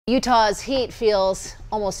Utah's heat feels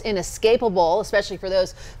almost inescapable, especially for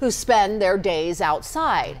those who spend their days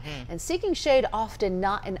outside. And seeking shade often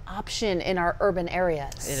not an option in our urban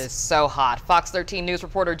areas. It is so hot. Fox 13 News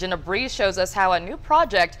reporter Jenna Breeze shows us how a new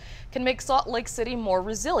project can make Salt Lake City more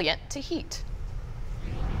resilient to heat.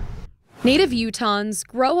 Native Utahns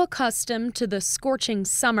grow accustomed to the scorching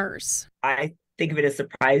summers. I think of it as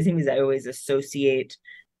surprising because I always associate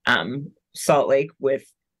Salt Lake with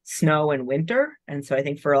snow and winter. And so I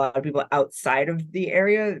think for a lot of people outside of the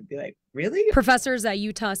area, it'd be like, really? Professors at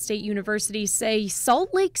Utah State University say Salt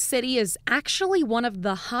Lake City is actually one of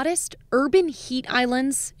the hottest urban heat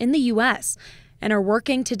islands in the U.S. and are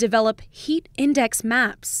working to develop heat index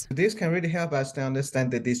maps. This can really help us to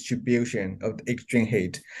understand the distribution of the extreme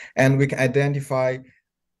heat, and we can identify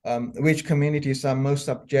which communities are most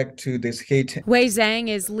subject to this heat. Wei Zhang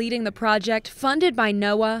is leading the project funded by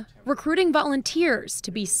NOAA, recruiting volunteers to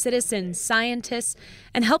be citizen scientists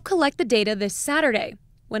and help collect the data this Saturday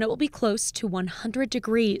when it will be close to 100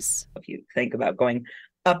 degrees. If you think about going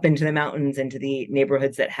up into the mountains, into the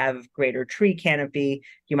neighborhoods that have greater tree canopy,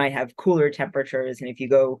 you might have cooler temperatures. And if you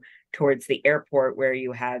go towards the airport where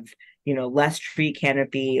you have, less tree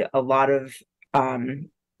canopy, a lot of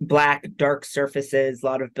black, dark surfaces, a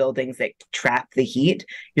lot of buildings that trap the heat,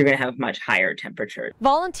 you're going to have much higher temperatures.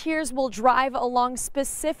 Volunteers will drive along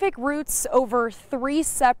specific routes over 3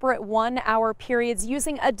 separate 1-hour periods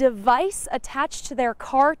using a device attached to their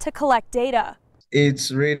car to collect data. It's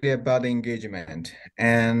really about engagement,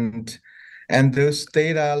 and those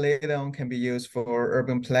data later on can be used for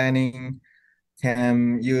urban planning,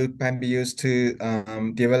 can be used to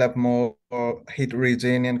develop more heat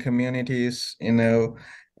resilient communities,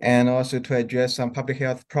 and also to address some public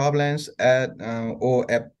health problems or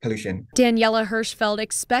air pollution. Daniela Hirschfeld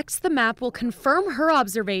expects the map will confirm her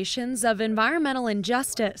observations of environmental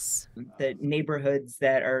injustice. The neighborhoods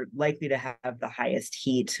that are likely to have the highest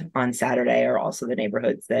heat on Saturday are also the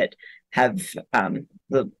neighborhoods that have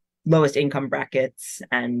the lowest income brackets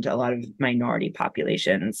and a lot of minority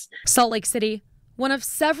populations. Salt Lake City, one of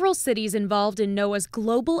several cities involved in NOAA's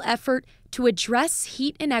global effort to address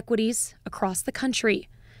heat inequities across the country.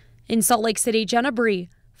 In Salt Lake City, Jenna Breeze,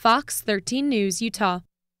 Fox 13 News, Utah.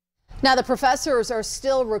 Now, the professors are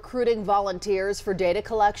still recruiting volunteers for data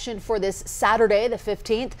collection for this Saturday, the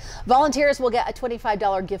 15th. Volunteers will get a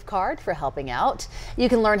 $25 gift card for helping out. You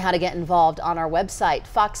can learn how to get involved on our website,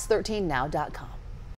 fox13now.com.